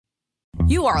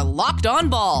You are Locked On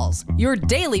Vols, your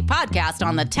daily podcast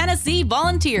on the Tennessee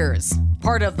Volunteers.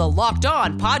 Part of the Locked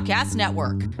On Podcast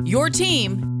Network, your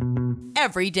team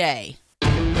every day.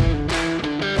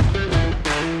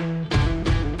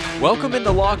 Welcome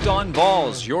into Locked On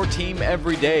Vols, your team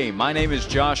every day. My name is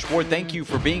Josh Ward. Thank you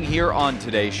for being here on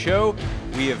today's show.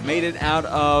 We have made it out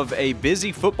of a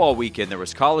busy football weekend. There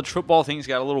was college football. Things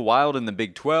got a little wild in the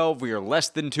Big 12. We are less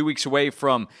than 2 weeks away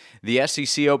from the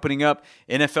SEC opening up.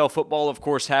 NFL football, of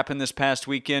course, happened this past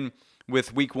weekend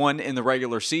with week 1 in the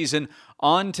regular season.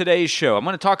 On today's show, I'm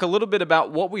going to talk a little bit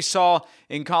about what we saw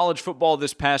in college football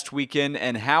this past weekend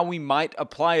and how we might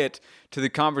apply it to the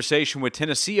conversation with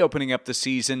Tennessee opening up the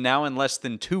season now in less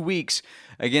than 2 weeks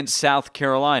against South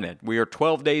Carolina. We are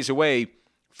 12 days away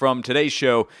from today's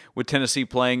show with Tennessee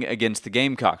playing against the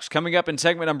Gamecocks. Coming up in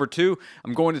segment number 2,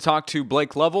 I'm going to talk to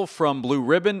Blake Lovell from Blue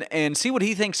Ribbon and see what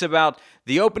he thinks about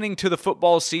the opening to the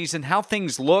football season, how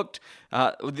things looked,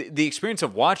 the experience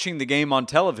of watching the game on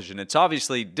television. It's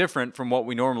obviously different from what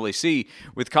we normally see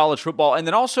with college football. And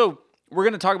then also, we're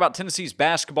going to talk about Tennessee's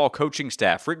basketball coaching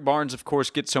staff. Rick Barnes, of course,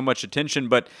 gets so much attention,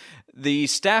 but the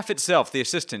staff itself, the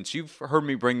assistants, you've heard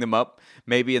me bring them up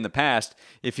maybe in the past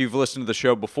if you've listened to the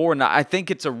show before, and I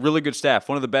think it's a really good staff,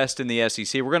 one of the best in the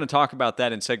SEC. We're going to talk about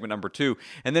that in segment number 2.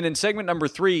 And then in segment number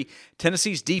 3,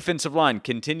 Tennessee's defensive line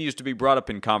continues to be brought up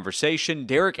in conversation.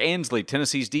 Derek Ansley,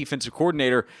 Tennessee's defensive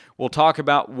coordinator, will talk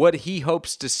about what he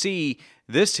hopes to see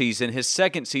this season, his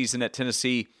second season at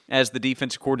Tennessee as the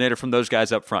defensive coordinator from those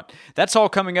guys up front. That's all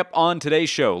coming up on today's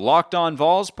show. Locked On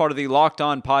Vols, part of the Locked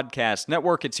On Podcast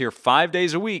Network. It's here 5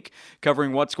 days a week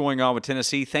covering what's going on with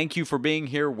Tennessee. Thank you for being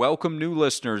here. Welcome new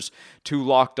listeners to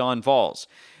Locked On Vols.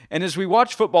 And as we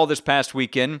watch football this past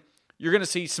weekend, you're going to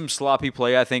see some sloppy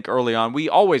play, I think, early on. We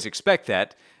always expect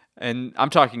that. And I'm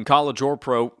talking college or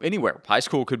pro, anywhere. High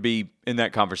school could be in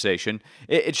that conversation.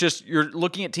 It's just you're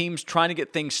looking at teams trying to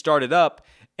get things started up,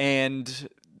 and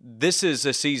this is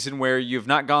a season where you've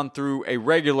not gone through a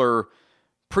regular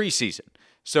preseason.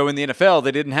 So in the NFL,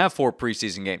 they didn't have 4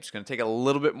 preseason games. It's going to take a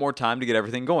little bit more time to get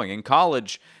everything going. In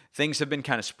college, things have been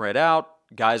kind of spread out.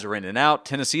 Guys are in and out.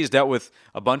 Tennessee has dealt with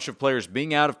a bunch of players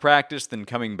being out of practice, then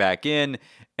coming back in,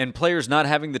 and players not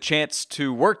having the chance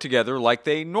to work together like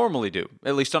they normally do,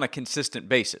 at least on a consistent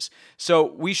basis.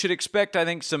 So we should expect, I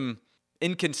think, some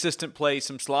inconsistent play,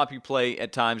 some sloppy play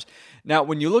at times. Now,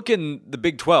 when you look in the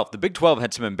Big 12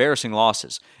 had some embarrassing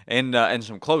losses and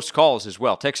some close calls as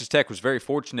well. Texas Tech was very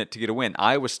fortunate to get a win.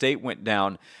 Iowa State went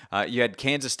down. You had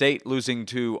Kansas State losing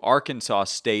to Arkansas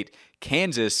State.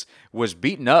 Kansas was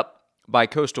beaten up by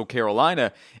Coastal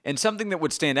Carolina. And something that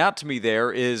would stand out to me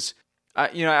there is, I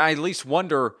at least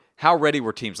wonder how ready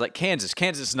were teams like Kansas.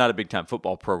 Kansas is not a big-time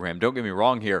football program, don't get me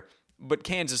wrong here, but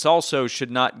Kansas also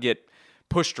should not get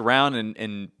pushed around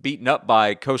and beaten up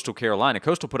by Coastal Carolina.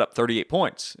 Coastal put up 38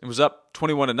 points. It was up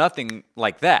 21-0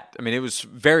 like that. I mean, it was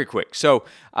very quick. So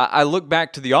I look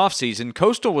back to the offseason.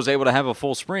 Coastal was able to have a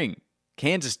full spring.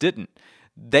 Kansas didn't.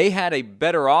 They had a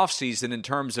better offseason in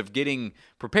terms of getting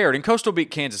prepared. And Coastal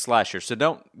beat Kansas last year, so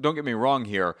don't get me wrong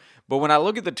here. But when I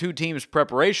look at the two teams'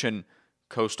 preparation,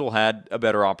 Coastal had a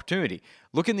better opportunity.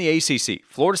 Look in the ACC.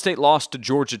 Florida State lost to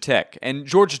Georgia Tech, and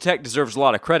Georgia Tech deserves a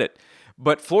lot of credit.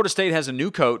 But Florida State has a new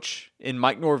coach in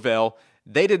Mike Norvell.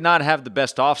 They did not have the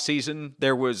best offseason.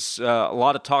 There was a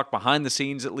lot of talk behind the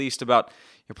scenes, at least, about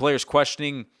players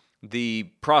questioning the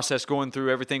process going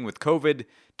through everything with COVID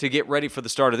to get ready for the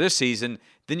start of this season.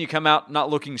 Then you come out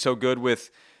not looking so good with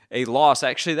a loss.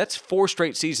 Actually, that's 4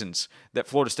 straight seasons that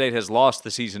Florida State has lost the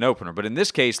season opener. But in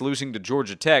this case, losing to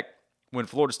Georgia Tech when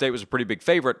Florida State was a pretty big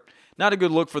favorite, not a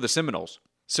good look for the Seminoles.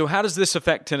 So how does this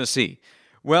affect Tennessee?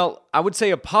 Well, I would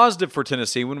say a positive for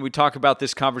Tennessee when we talk about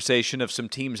this conversation of some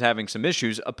teams having some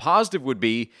issues. A positive would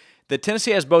be that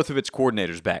Tennessee has both of its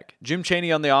coordinators back. Jim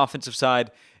Chaney on the offensive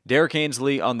side, Derek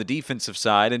Ansley on the defensive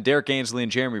side, and Derek Ansley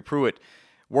and Jeremy Pruitt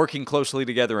working closely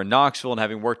together in Knoxville and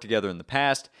having worked together in the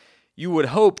past. You would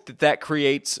hope that that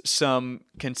creates some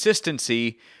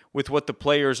consistency with what the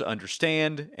players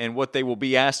understand and what they will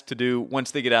be asked to do once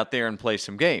they get out there and play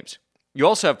some games. You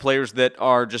also have players that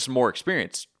are just more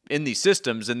experienced in these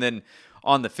systems and then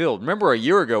on the field. Remember a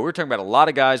year ago, we were talking about a lot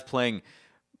of guys playing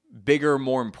bigger,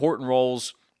 more important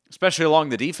roles, especially along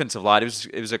the defensive line.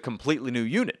 It was a completely new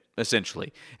unit,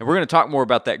 essentially. And we're going to talk more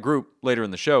about that group later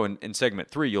in the show. In segment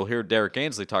 3, you'll hear Derek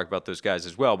Ansley talk about those guys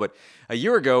as well. But a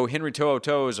year ago, Henry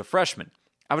To'oTo'o is a freshman.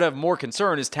 I would have more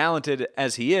concern, as talented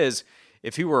as he is,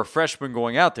 if he were a freshman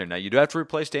going out there. Now, you do have to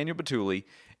replace Daniel Batuli,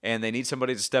 and they need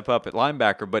somebody to step up at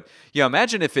linebacker. But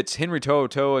imagine if it's Henry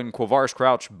To'oTo'o and Quavaris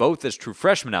Crouch both as true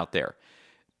freshmen out there.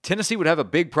 Tennessee would have a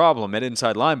big problem at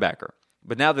inside linebacker.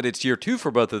 But now that it's year 2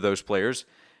 for both of those players,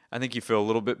 I think you feel a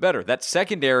little bit better. That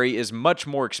secondary is much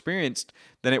more experienced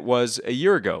than it was a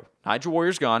year ago. Nigel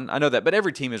Warrior's gone, I know that, but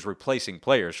every team is replacing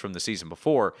players from the season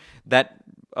before. That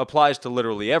applies to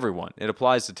literally everyone. It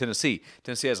applies to Tennessee.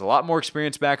 Tennessee has a lot more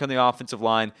experience back on the offensive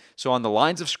line. So on the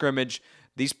lines of scrimmage,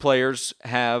 these players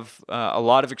have a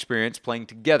lot of experience playing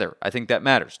together. I think that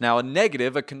matters. Now, a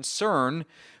negative, a concern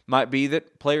might be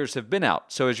that players have been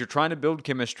out. So as you're trying to build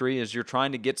chemistry, as you're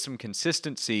trying to get some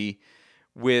consistency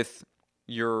with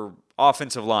your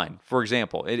offensive line, for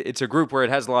example, it's a group where it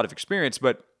has a lot of experience,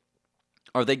 but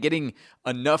are they getting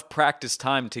enough practice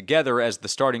time together as the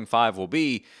starting 5 will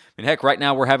be? I mean, heck, right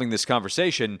now we're having this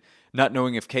conversation not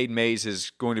knowing if Caden Mays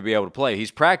is going to be able to play.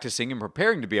 He's practicing and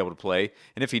preparing to be able to play,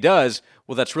 and if he does,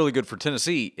 well, that's really good for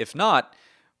Tennessee. If not,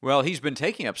 well, he's been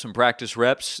taking up some practice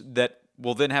reps that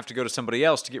will then have to go to somebody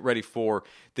else to get ready for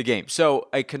the game. So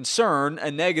a concern, a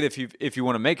negative, if you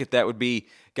want to make it that, would be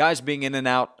guys being in and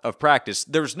out of practice.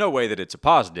 There's no way that it's a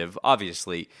positive,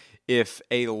 obviously, if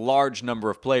a large number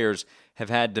of players have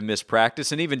had to miss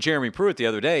practice. And even Jeremy Pruitt the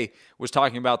other day was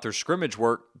talking about their scrimmage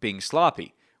work being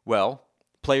sloppy. Well,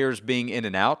 players being in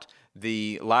and out,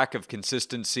 the lack of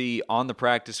consistency on the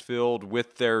practice field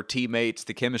with their teammates,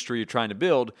 the chemistry you're trying to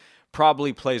build,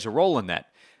 probably plays a role in that.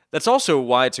 That's also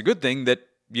why it's a good thing that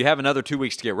you have another 2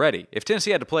 weeks to get ready. If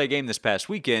Tennessee had to play a game this past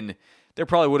weekend, there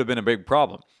probably would have been a big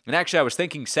problem. And actually, I was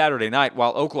thinking Saturday night,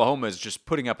 while Oklahoma is just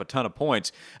putting up a ton of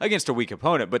points against a weak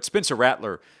opponent, but Spencer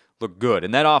Rattler looked good.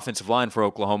 And that offensive line for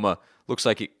Oklahoma looks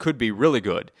like it could be really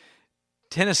good.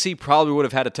 Tennessee probably would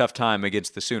have had a tough time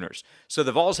against the Sooners. So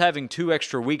the Vols having 2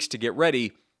 extra weeks to get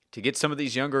ready, to get some of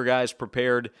these younger guys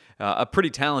prepared, a pretty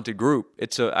talented group.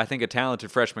 It's, I think, a talented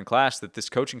freshman class that this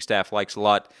coaching staff likes a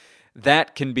lot.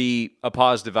 That can be a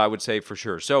positive, I would say, for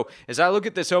sure. So as I look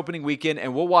at this opening weekend,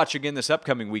 and we'll watch again this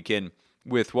upcoming weekend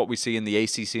with what we see in the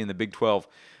ACC and the Big 12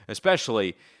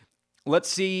 especially, let's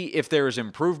see if there is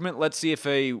improvement. Let's see if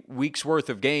a week's worth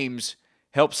of games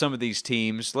help some of these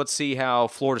teams. Let's see how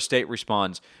Florida State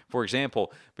responds, for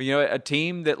example. But, a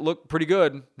team that looked pretty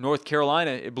good, North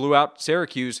Carolina, it blew out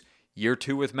Syracuse. Year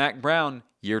 2 with Mack Brown,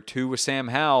 year 2 with Sam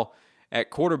Howell at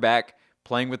quarterback,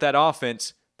 playing with that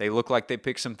offense. They look like they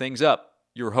picked some things up.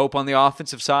 Your hope on the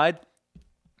offensive side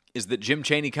is that Jim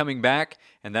Chaney coming back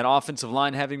and that offensive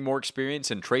line having more experience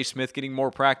and Trey Smith getting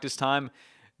more practice time,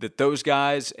 that those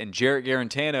guys and Jarrett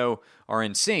Garantano are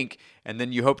in sync. And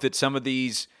then you hope that some of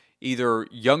these either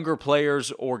younger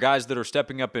players or guys that are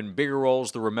stepping up in bigger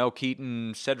roles, the Ramel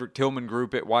Keaton, Cedric Tillman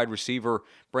group at wide receiver,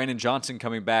 Brandon Johnson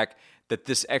coming back, that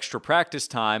this extra practice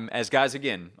time, as guys,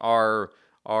 again, are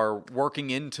working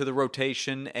into the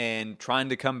rotation and trying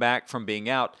to come back from being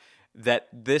out, that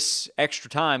this extra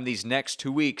time, these next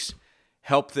 2 weeks,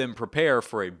 help them prepare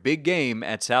for a big game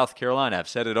at South Carolina. I've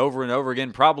said it over and over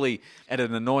again, probably at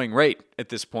an annoying rate at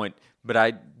this point, but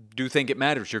I do think it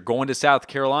matters. You're going to South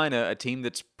Carolina, a team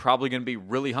that's probably going to be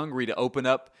really hungry to open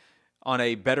up on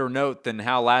a better note than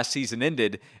how last season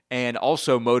ended, and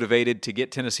also motivated to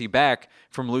get Tennessee back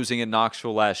from losing in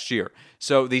Knoxville last year.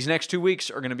 So these next 2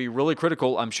 weeks are going to be really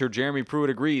critical. I'm sure Jeremy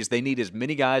Pruitt agrees. They need as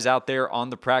many guys out there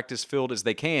on the practice field as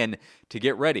they can to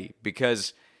get ready,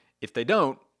 because if they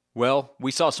don't, well,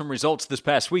 we saw some results this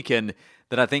past weekend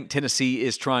that I think Tennessee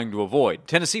is trying to avoid.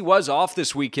 Tennessee was off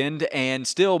this weekend and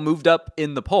still moved up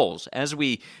in the polls, as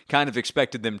we kind of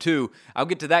expected them to. I'll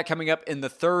get to that coming up in the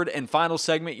third and final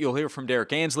segment. You'll hear from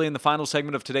Derek Ansley in the final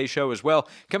segment of today's show as well.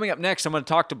 Coming up next, I'm going to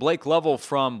talk to Blake Lovell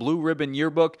from Blue Ribbon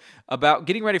Yearbook about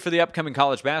getting ready for the upcoming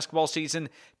college basketball season,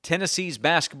 Tennessee's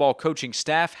basketball coaching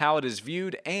staff, how it is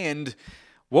viewed, and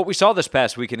what we saw this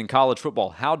past weekend in college football,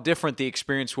 how different the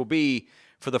experience will be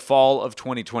for the fall of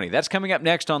 2020. That's coming up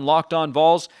next on Locked On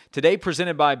Vols, today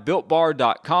presented by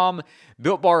BuiltBar.com.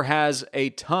 Built Bar has a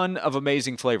ton of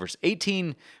amazing flavors,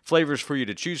 18 flavors for you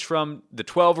to choose from, the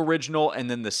 12 original, and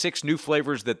then the 6 new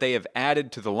flavors that they have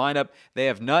added to the lineup. They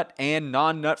have nut and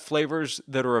non-nut flavors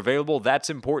that are available.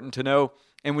 That's important to know.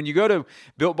 And when you go to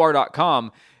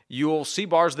BuiltBar.com, you'll see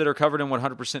bars that are covered in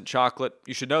 100% chocolate.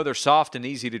 You should know they're soft and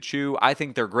easy to chew. I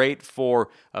think they're great for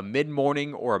a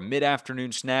mid-morning or a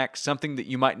mid-afternoon snack, something that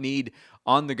you might need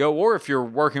on the go. Or if you're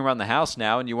working around the house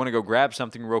now and you want to go grab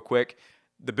something real quick,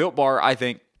 the Built Bar, I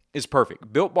think, is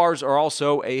perfect. Built Bars are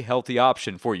also a healthy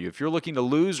option for you. If you're looking to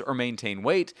lose or maintain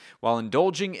weight while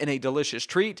indulging in a delicious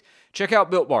treat, check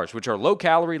out Built Bars, which are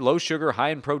low-calorie, low-sugar, high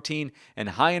in protein, and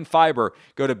high in fiber.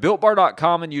 Go to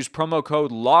BuiltBar.com and use promo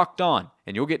code LOCKEDON,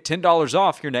 and you'll get $10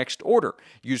 off your next order.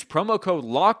 Use promo code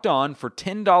LOCKEDON for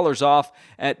 $10 off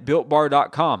at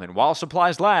BuiltBar.com. And while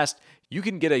supplies last, you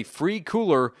can get a free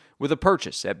cooler with a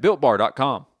purchase at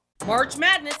BuiltBar.com. March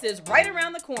Madness is right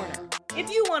around the corner. If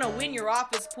you want to win your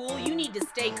office pool, you need to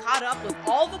stay caught up with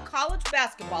all the college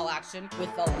basketball action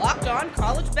with the Locked On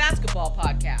College Basketball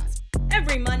Podcast.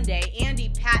 Every Monday, Andy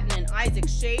Patton and Isaac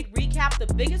Shade recap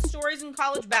the biggest stories in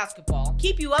college basketball,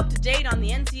 keep you up to date on the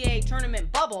NCAA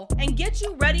tournament bubble, and get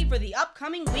you ready for the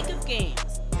upcoming week of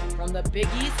games. From the Big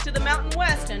East to the Mountain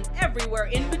West and everywhere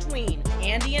in between,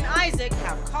 Andy and Isaac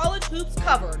have college hoops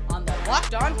covered on the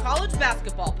Locked On College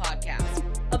Basketball Podcast.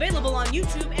 Available on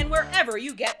YouTube and wherever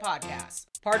you get podcasts.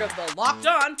 Part of the Locked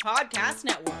On Podcast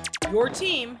Network. Your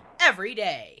team every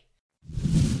day.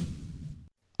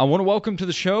 I want to welcome to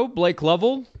the show Blake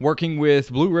Lovell, working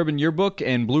with Blue Ribbon Yearbook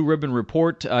and Blue Ribbon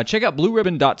Report. Check out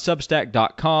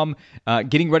blueribbon.substack.com.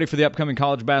 Getting ready for the upcoming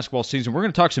college basketball season. We're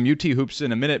going to talk some UT hoops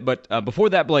in a minute, but before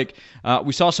that, Blake,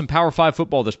 we saw some Power 5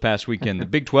 football this past weekend, the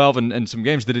Big 12 and some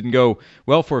games that didn't go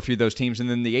well for a few of those teams, and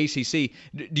then the ACC.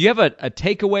 Do you have a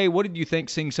takeaway? What did you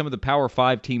think seeing some of the Power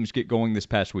 5 teams get going this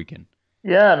past weekend?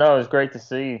 Yeah, no, it was great to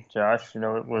see, Josh. You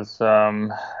know, it was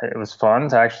fun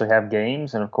to actually have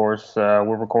games, and of course,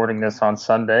 we're recording this on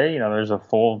Sunday. You know, there's a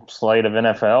full slate of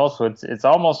NFL, so it's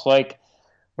almost like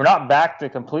we're not back to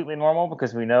completely normal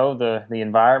because we know the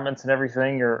environments and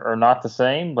everything are not the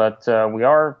same, but we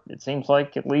are. It seems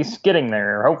like at least getting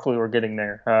there. Hopefully, we're getting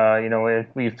there. You know, if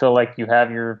you feel like you have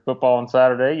your football on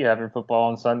Saturday, you have your football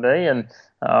on Sunday, and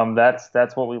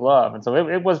that's what we love. And so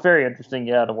it was very interesting,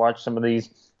 to watch some of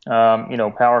these.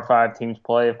 Power 5 teams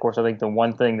play. Of course, I think the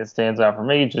one thing that stands out for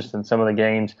me, just in some of the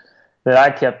games that I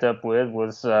kept up with,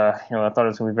 was, I thought it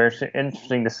was going to be very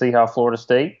interesting to see how Florida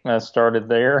State started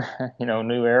their,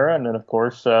 new era. And then, of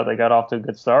course, they got off to a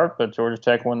good start, but Georgia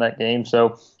Tech won that game.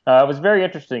 So it was very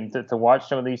interesting to watch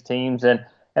some of these teams. And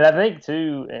I think,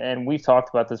 too, and we've talked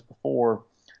about this before,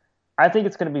 I think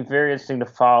it's going to be very interesting to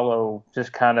follow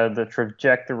just kind of the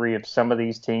trajectory of some of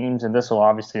these teams. And this will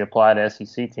obviously apply to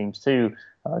SEC teams, too.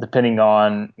 Depending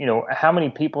on, how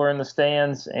many people are in the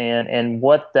stands and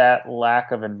what that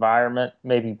lack of environment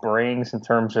maybe brings in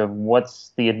terms of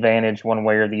what's the advantage one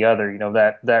way or the other,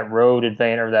 that road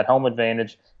advantage or that home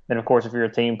advantage. And, of course, if you're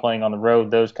a team playing on the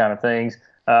road, those kind of things.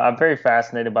 I'm very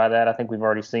fascinated by that. I think we've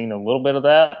already seen a little bit of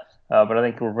that, but I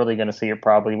think we're really going to see it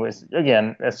probably,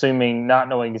 again, assuming not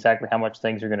knowing exactly how much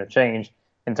things are going to change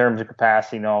in terms of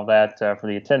capacity and all that for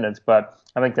the attendance. But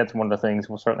I think that's one of the things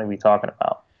we'll certainly be talking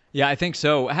about. Yeah, I think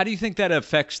so. How do you think that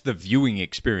affects the viewing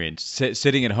experience,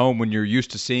 sitting at home when you're used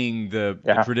to seeing the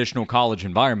traditional college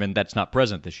environment that's not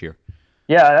present this year?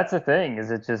 Yeah, that's the thing.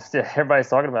 Is it just everybody's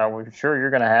talking about? Well, sure, you're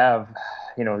going to have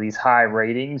these high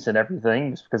ratings and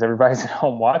everything just because everybody's at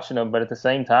home watching them, but at the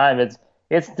same time,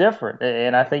 it's different,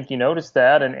 and I think you notice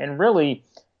that. And really,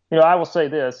 I will say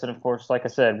this, and of course, like I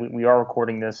said, we are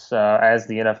recording this as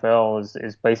the NFL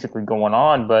is basically going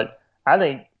on, but I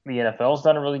think the NFL's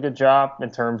done a really good job in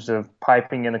terms of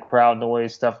piping in the crowd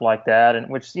noise, stuff like that, and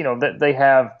which, they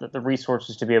have the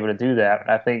resources to be able to do that. And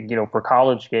I think, for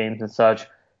college games and such,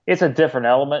 it's a different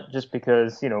element just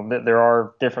because, there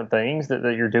are different things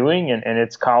that you're doing, and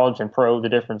it's college and pro, the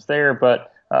difference there.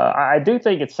 But I do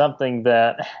think it's something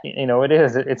that,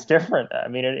 it's different. I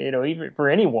mean, even for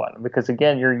anyone, because,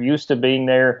 again, you're used to being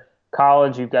there.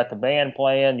 College, you've got the band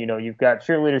playing, you've got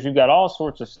cheerleaders, you've got all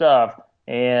sorts of stuff.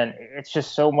 And it's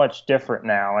just so much different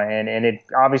now, and it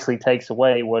obviously takes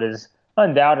away what is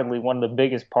undoubtedly one of the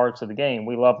biggest parts of the game.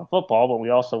 We love the football, but we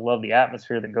also love the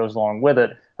atmosphere that goes along with it.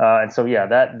 And so,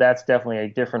 that's definitely a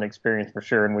different experience for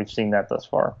sure, and we've seen that thus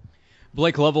far.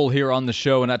 Blake Lovell here on the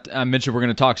show, and I mentioned we're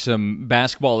going to talk some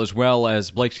basketball as well, as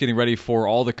Blake's getting ready for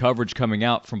all the coverage coming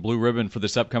out from Blue Ribbon for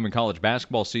this upcoming college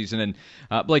basketball season.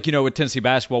 And Blake, with Tennessee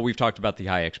basketball, we've talked about the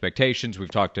high expectations, we've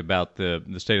talked about the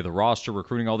state of the roster,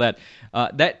 recruiting, all that.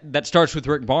 That starts with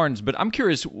Rick Barnes, but I'm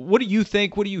curious, what do you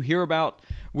think? What do you hear about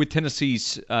with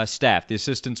Tennessee's staff, the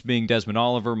assistants being Desmond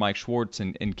Oliver, Mike Schwartz,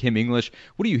 and Kim English?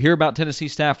 What do you hear about Tennessee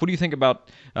staff? What do you think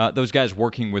about those guys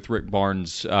working with Rick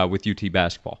Barnes with UT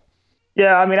basketball?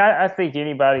 Yeah, I mean, I think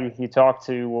anybody you talk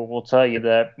to will tell you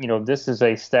that, this is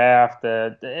a staff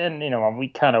that, and, we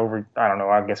kind of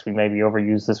I guess we maybe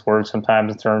overuse this word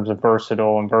sometimes in terms of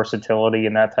versatile and versatility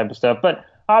and that type of stuff. But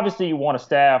obviously you want a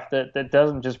staff that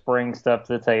doesn't just bring stuff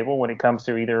to the table when it comes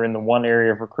to either in the one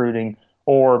area of recruiting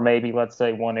or maybe, let's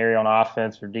say, one area on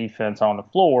offense or defense on the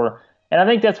floor. And I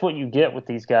think that's what you get with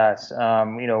these guys,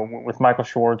 with Michael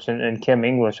Schwartz and Kim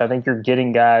English. I think you're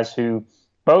getting guys who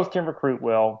both can recruit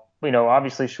well.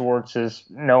 Obviously Schwartz has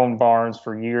known Barnes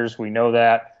for years. We know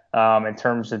that in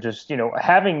terms of just,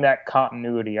 having that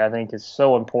continuity, I think is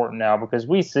so important now because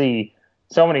we see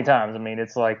so many times. I mean,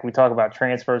 it's like we talk about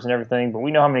transfers and everything, but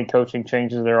we know how many coaching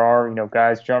changes there are.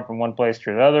 Guys jump from one place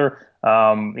to the other.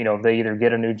 They either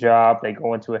get a new job, they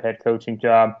go into a head coaching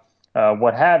job,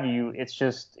 what have you. It's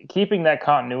just keeping that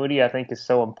continuity, I think, is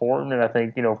so important. And I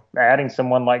think, adding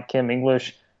someone like Kim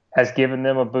English has given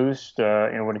them a boost,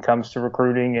 when it comes to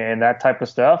recruiting and that type of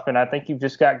stuff. And I think you've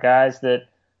just got guys that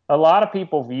a lot of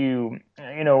people view,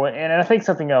 and I think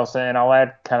something else, and I'll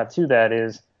add kind of to that,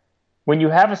 is when you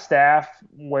have a staff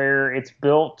where it's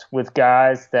built with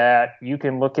guys that you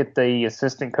can look at the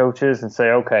assistant coaches and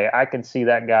say, okay, I can see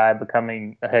that guy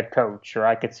becoming a head coach, or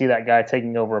I could see that guy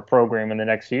taking over a program in the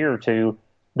next year or two,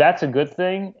 that's a good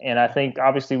thing. And I think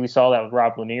obviously we saw that with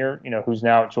Rob Lanier, who's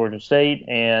now at Georgia State.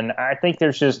 And I think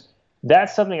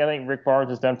that's something I think Rick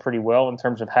Barnes has done pretty well in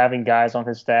terms of having guys on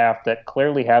his staff that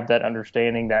clearly have that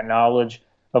understanding, that knowledge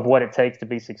of what it takes to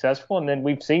be successful. And then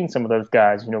we've seen some of those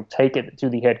guys, take it to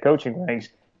the head coaching ranks.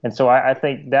 And so I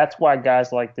think that's why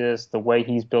guys like this, the way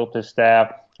he's built his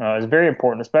staff, is very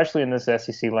important, especially in this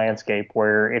SEC landscape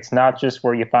where it's not just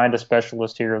where you find a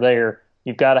specialist here or there.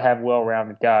 You've got to have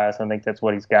well-rounded guys. I think that's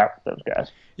what he's got with those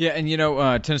guys. Yeah,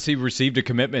 and Tennessee received a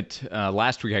commitment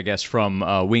last week, I guess, from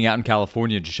wing out in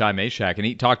California, Jashai Meshack, and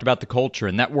he talked about the culture.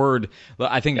 And that word,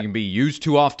 I think it can be used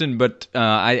too often, but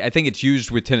I think it's used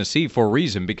with Tennessee for a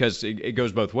reason because it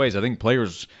goes both ways. I think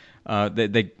players,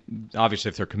 they obviously,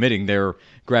 if they're committing, they're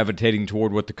gravitating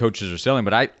toward what the coaches are selling.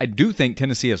 But I do think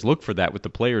Tennessee has looked for that with the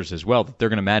players as well, that they're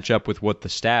going to match up with what the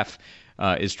staff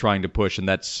is trying to push, and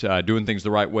that's doing things the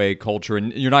right way, culture.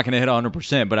 And you're not going to hit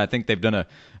 100%, but I think they've done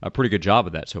a pretty good job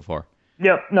of that so far.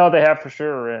 Yep, no, they have for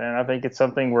sure. And I think it's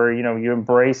something where, you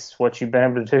embrace what you've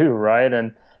been able to do, right?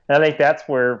 And I think that's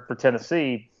where, for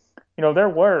Tennessee, there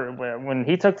were, when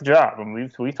he took the job,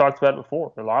 and we talked about it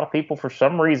before, a lot of people, for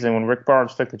some reason, when Rick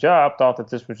Barnes took the job, thought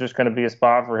that this was just going to be a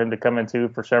spot for him to come into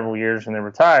for several years and then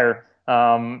retire.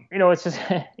 It's just,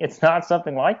 it's not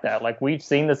something like that. Like, we've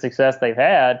seen the success they've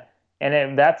had.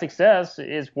 And that success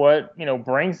is what,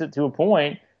 brings it to a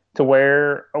point to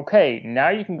where, okay, now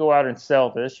you can go out and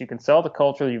sell this. You can sell the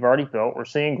culture that you've already built. We're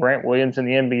seeing Grant Williams in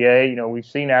the NBA. We've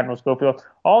seen Admiral Schofield.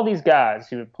 All these guys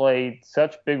who have played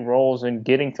such big roles in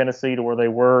getting Tennessee to where they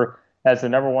were as the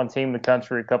number one team in the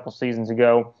country a couple seasons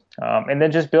ago. And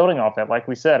then just building off that, like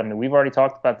we said, we've already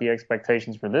talked about the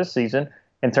expectations for this season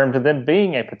in terms of them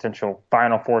being a potential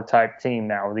Final Four type team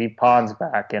now with Yves Pons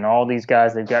back and all these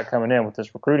guys they've got coming in with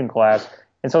this recruiting class.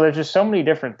 And so there's just so many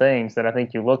different things that I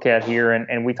think you look at here,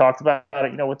 and we talked about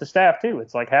it, with the staff too.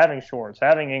 It's like having Schwartz,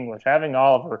 having English, having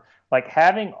Oliver, like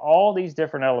having all these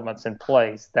different elements in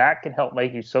place that can help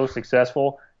make you so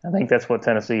successful. I think that's what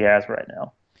Tennessee has right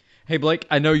now. Hey, Blake,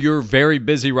 I know you're very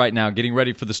busy right now getting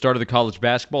ready for the start of the college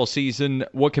basketball season.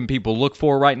 What can people look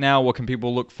for right now? What can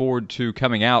people look forward to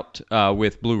coming out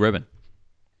with Blue Ribbon?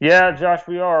 Yeah, Josh,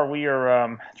 we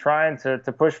are trying to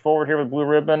push forward here with Blue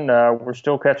Ribbon. We're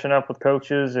still catching up with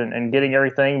coaches and getting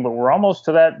everything, but we're almost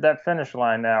to that finish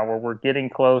line now where we're getting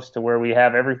close to where we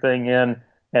have everything in,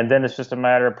 and then it's just a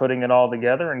matter of putting it all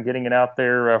together and getting it out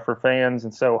there for fans.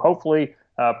 And so hopefully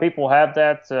people have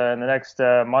that in the next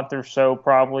month or so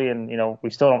probably, and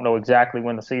we still don't know exactly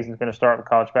when the season's going to start with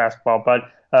college basketball, but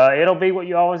it'll be what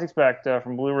you always expect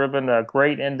from Blue Ribbon, a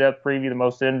great in-depth preview, the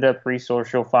most in-depth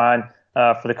resource you'll find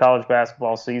for the college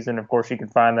basketball season. Of course, you can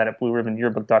find that at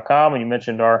BlueRibbonYearbook.com, and you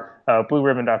mentioned our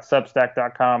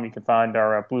BlueRibbon.substack.com. You can find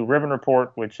our Blue Ribbon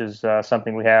Report, which is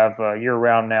something we have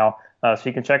year-round now, so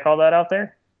you can check all that out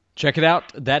there. Check it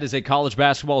out. That is a college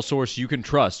basketball source you can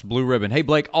trust, Blue Ribbon. Hey,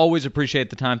 Blake, always appreciate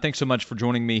the time. Thanks so much for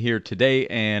joining me here today,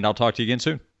 and I'll talk to you again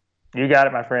soon. You got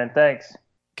it, my friend. Thanks.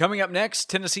 Coming up next,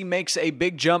 Tennessee makes a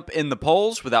big jump in the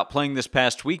polls without playing this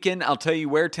past weekend. I'll tell you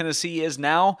where Tennessee is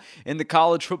now in the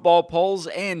college football polls,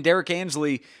 and Derek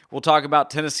Ansley will talk about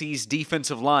Tennessee's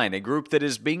defensive line, a group that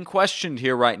is being questioned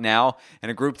here right now, and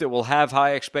a group that will have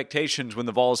high expectations when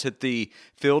the Vols hit the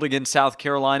field against South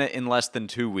Carolina in less than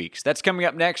 2 weeks. That's coming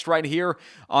up next right here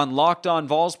on Locked On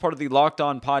Vols, part of the Locked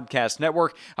On Podcast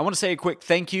Network. I want to say a quick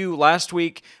thank you. Last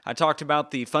week, I talked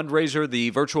about the fundraiser, the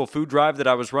virtual food drive that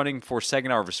I was running for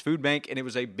Second Harvest Food Bank, and it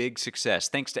was a big success.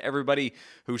 Thanks to everybody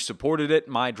who supported it.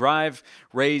 My drive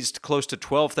raised close to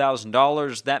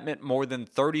 $12,000. That meant more than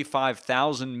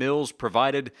 35,000 meals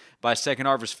provided by Second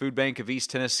Harvest Food Bank of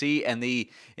East Tennessee, and the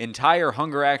entire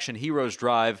Hunger Action Heroes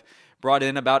drive brought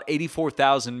in about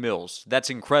 84,000 meals.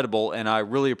 That's incredible, and I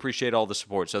really appreciate all the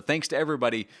support. So thanks to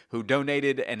everybody who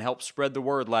donated and helped spread the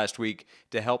word last week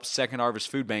to help Second Harvest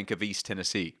Food Bank of East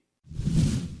Tennessee.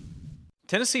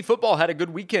 Tennessee football had a good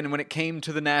weekend when it came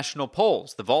to the national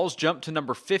polls. The Vols jumped to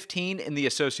number 15 in the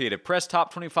Associated Press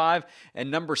Top 25 and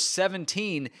number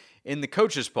 17 in the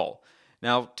coaches poll.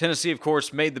 Now, Tennessee, of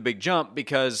course, made the big jump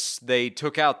because they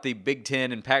took out the Big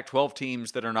Ten and Pac-12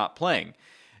 teams that are not playing.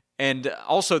 And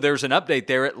also, there's an update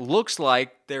there. It looks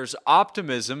like there's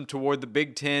optimism toward the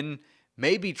Big Ten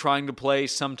maybe trying to play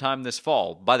sometime this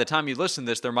fall. By the time you listen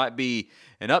to this, there might be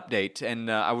an update,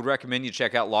 and I would recommend you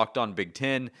check out Locked On Big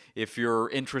Ten if you're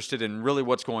interested in really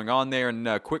what's going on there. And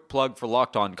a quick plug for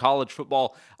Locked On College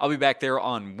Football. I'll be back there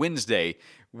on Wednesday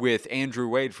with Andrew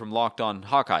Wade from Locked On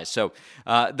Hawkeyes. So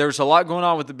there's a lot going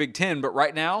on with the Big Ten, but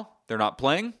right now, they're not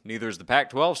playing. Neither is the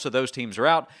Pac-12, so those teams are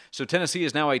out. So Tennessee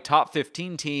is now a top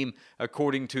 15 team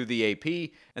according to the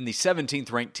AP and the 17th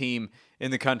ranked team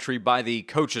in the country by the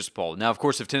coaches poll. Now, of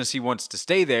course, if Tennessee wants to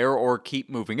stay there or keep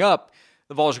moving up,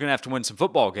 the Vols are going to have to win some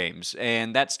football games,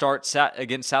 and that starts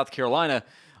against South Carolina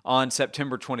on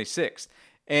September 26th.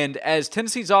 And as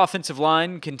Tennessee's offensive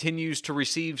line continues to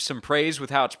receive some praise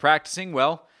with how it's practicing,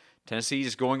 well, Tennessee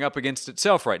is going up against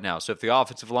itself right now. So if the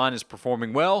offensive line is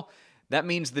performing well, that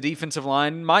means the defensive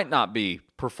line might not be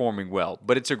performing well.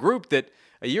 But it's a group that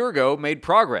a year ago made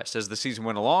progress as the season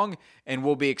went along and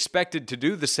will be expected to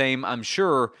do the same, I'm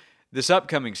sure, this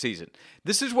upcoming season.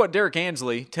 This is what Derek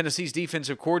Ansley, Tennessee's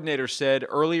defensive coordinator, said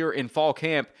earlier in fall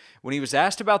camp when he was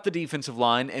asked about the defensive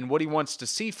line and what he wants to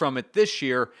see from it this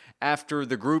year after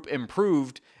the group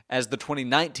improved as the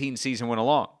 2019 season went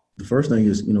along. The first thing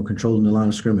is, controlling the line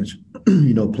of scrimmage,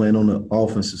 playing on the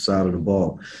offensive side of the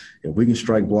ball. If we can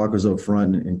strike blockers up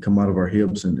front and come out of our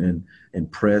hips and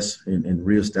press and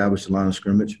reestablish the line of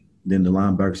scrimmage, then the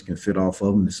linebackers can fit off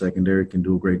of them. The secondary can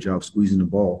do a great job squeezing the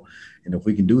ball. And if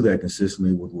we can do that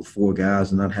consistently with four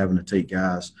guys and not having to take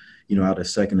guys, out at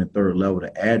second and third level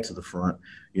to add to the front,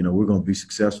 we're going to be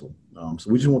successful.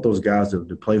 So we just want those guys to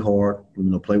play hard,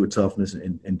 play with toughness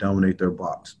and dominate their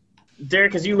box.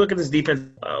 Derek, as you look at this defense,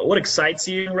 what excites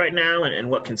you right now and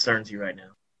what concerns you right now?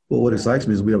 Well, what excites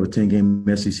me is we have a 10-game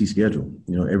SEC schedule.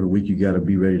 Every week you got to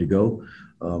be ready to go.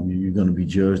 You're going to be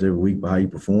judged every week by how you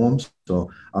perform.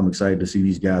 So I'm excited to see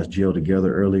these guys gel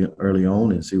together early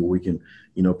on and see what we can,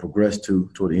 progress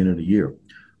toward the end of the year.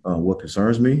 What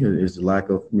concerns me is the lack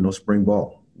of, spring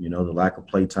ball, the lack of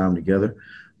play time together.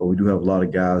 But we do have a lot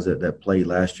of guys that played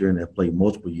last year and that played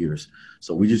multiple years.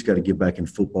 So we just got to get back in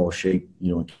football shape,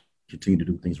 and continue to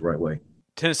do things the right way.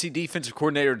 Tennessee defensive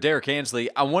coordinator Derek Ansley,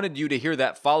 I wanted you to hear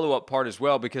that follow-up part as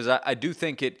well because I do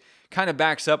think it kind of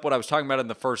backs up what I was talking about in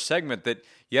the first segment, that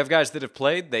you have guys that have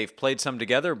played, they've played some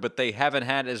together, but they haven't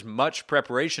had as much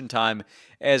preparation time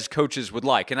as coaches would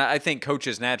like. And I think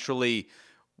coaches naturally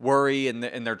worry and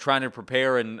they're trying to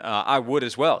prepare, and I would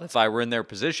as well if I were in their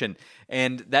position.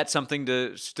 And that's something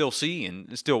to still see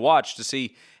and still watch to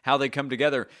see how they come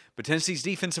together. But Tennessee's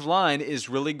defensive line is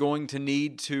really going to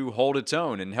need to hold its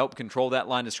own and help control that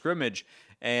line of scrimmage.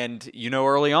 And,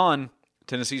 early on,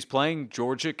 Tennessee's playing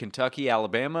Georgia, Kentucky,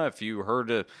 Alabama. If you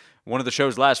heard one of the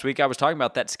shows last week, I was talking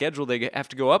about that schedule they have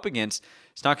to go up against.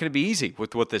 It's not going to be easy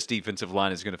with what this defensive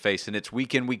line is going to face, and it's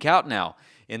week in, week out now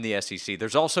in the SEC.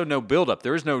 There's also no buildup.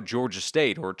 There is no Georgia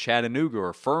State or Chattanooga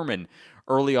or Furman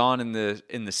early on in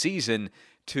the season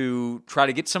to try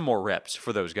to get some more reps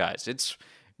for those guys. It's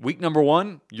week number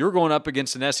one. You're going up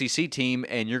against an SEC team,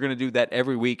 and you're going to do that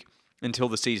every week until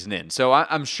the season ends. So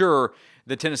I'm sure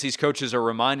that Tennessee's coaches are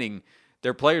reminding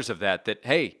their players of that,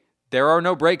 hey, there are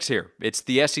no breaks here. It's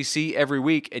the SEC every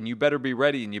week, and you better be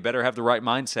ready, and you better have the right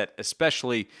mindset,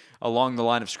 especially along the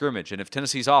line of scrimmage. And if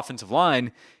Tennessee's offensive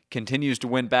line continues to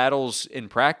win battles in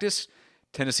practice,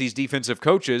 Tennessee's defensive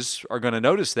coaches are going to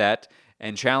notice that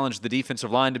and challenge the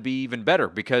defensive line to be even better,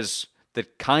 because the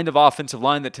kind of offensive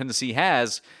line that Tennessee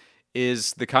has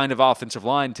is the kind of offensive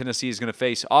line Tennessee is going to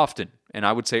face often, and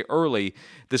I would say early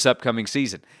this upcoming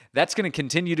season. That's going to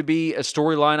continue to be a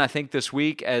storyline, I think, this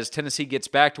week as Tennessee gets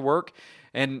back to work.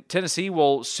 And Tennessee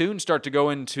will soon start to go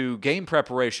into game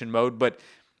preparation mode, but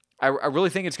I really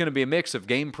think it's going to be a mix of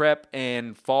game prep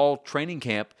and fall training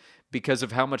camp because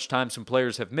of how much time some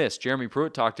players have missed. Jeremy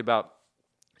Pruitt talked about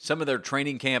some of their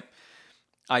training camp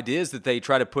ideas that they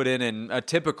try to put in a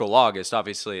typical August.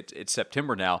 Obviously, it's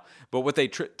September now, but what they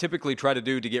typically try to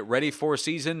do to get ready for a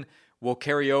season will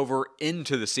carry over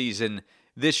into the season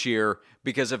this year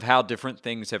because of how different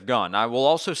things have gone. I will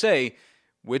also say,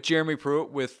 with Jeremy Pruitt,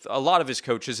 with a lot of his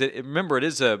coaches, remember, it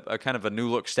is a kind of a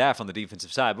new-look staff on the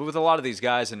defensive side, but with a lot of these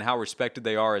guys and how respected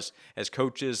they are as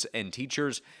coaches and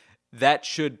teachers, that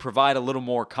should provide a little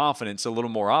more confidence, a little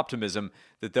more optimism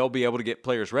that they'll be able to get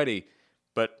players ready.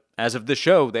 But as of this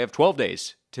show, they have 12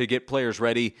 days to get players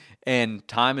ready, and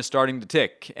time is starting to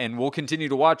tick. And we'll continue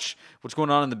to watch what's going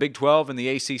on in the Big 12 and the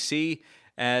ACC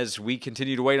as we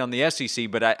continue to wait on the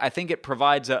SEC. But I think it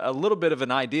provides a little bit of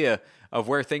an idea of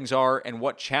where things are and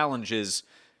what challenges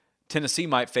Tennessee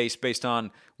might face based on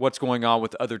what's going on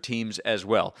with other teams as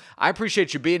well. I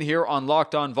appreciate you being here on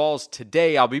Locked On Vols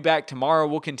today. I'll be back tomorrow.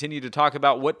 We'll continue to talk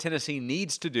about what Tennessee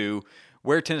needs to do,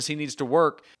 where Tennessee needs to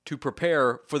work to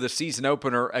prepare for the season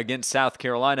opener against South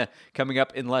Carolina coming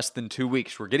up in less than 2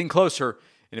 weeks. We're getting closer,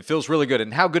 and it feels really good.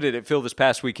 And how good did it feel this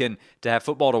past weekend to have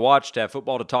football to watch, to have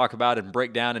football to talk about and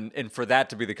break down, and for that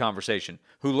to be the conversation.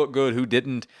 Who looked good, who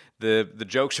didn't. The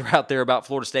jokes are out there about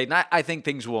Florida State, and I think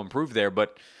things will improve there,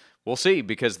 but we'll see,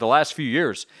 because the last few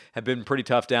years have been pretty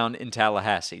tough down in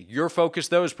Tallahassee. Your focus,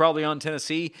 though, is probably on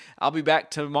Tennessee. I'll be back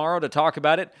tomorrow to talk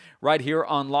about it right here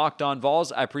on Locked On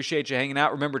Vols. I appreciate you hanging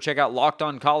out. Remember, check out Locked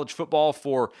On College Football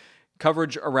for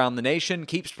coverage around the nation.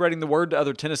 Keep spreading the word to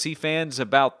other Tennessee fans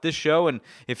about this show, and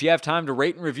if you have time to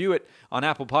rate and review it on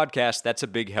Apple Podcasts, that's a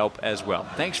big help as well.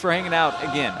 Thanks for hanging out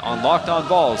again on Locked On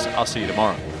Vols. I'll see you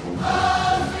tomorrow.